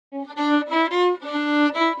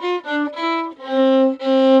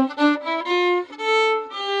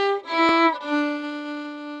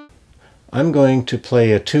I'm going to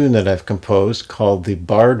play a tune that I've composed called The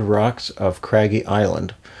Barred Rocks of Craggy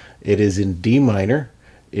Island. It is in D minor,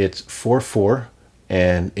 it's 4/4,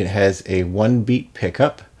 and it has a 1-beat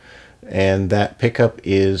pickup, and that pickup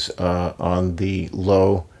is on the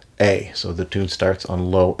low A. So the tune starts on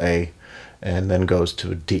low A and then goes to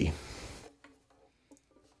a D.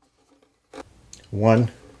 1,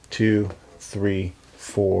 2, 3,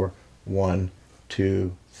 4, 1,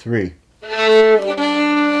 2, 3.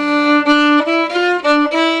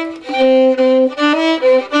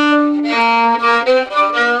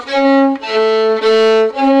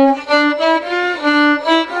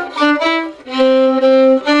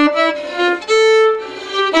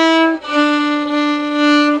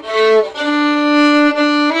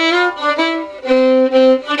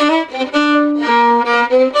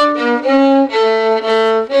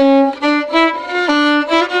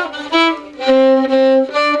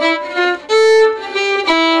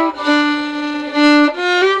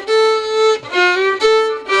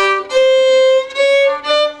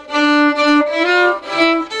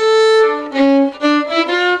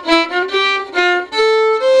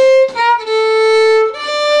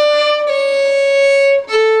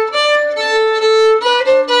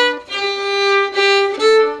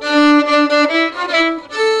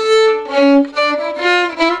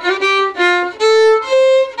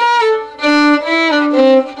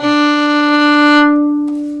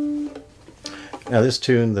 Now this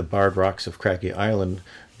tune, The Barred Rocks of Craggy Island,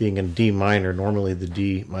 being in D minor, normally the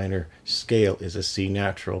D minor scale is a C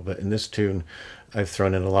natural, but in this tune I've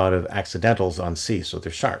thrown in a lot of accidentals on C, so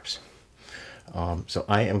they're sharps. So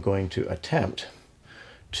I am going to attempt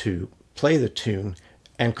to play the tune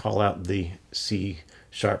and call out the C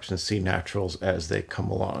sharps and C naturals as they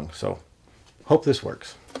come along. So hope this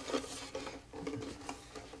works.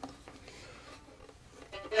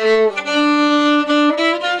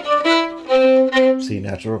 C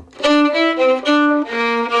natural,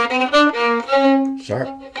 sharp,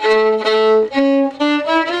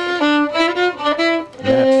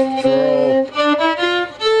 natural.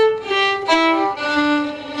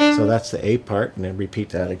 So that's the A part, and then repeat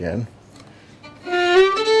that again.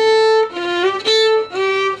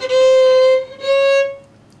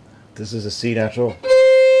 This is a C natural,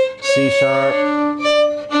 C sharp,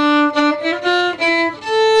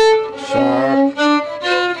 sharp,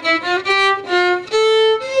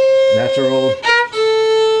 natural,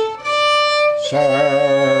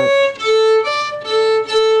 sharp,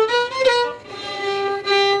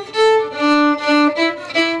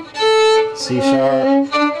 C sharp,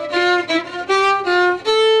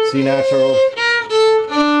 C natural,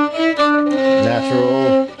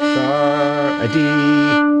 natural, sharp, a D.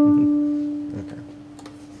 Okay.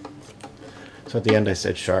 So at the end I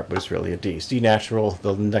said sharp, but it's really a D. C natural,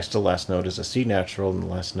 the next to last note is a C natural, and the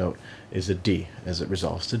last note is a D as it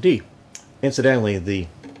resolves to D. Incidentally, the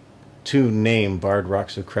tune name, Barred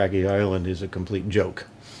Rocks of Craggy Island, is a complete joke.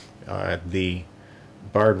 The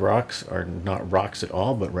barred rocks are not rocks at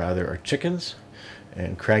all, but rather are chickens.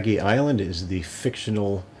 And Craggy Island is the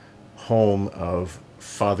fictional home of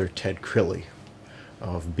Father Ted Crilly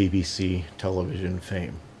of BBC television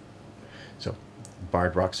fame. So,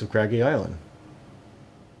 Barred Rocks of Craggy Island.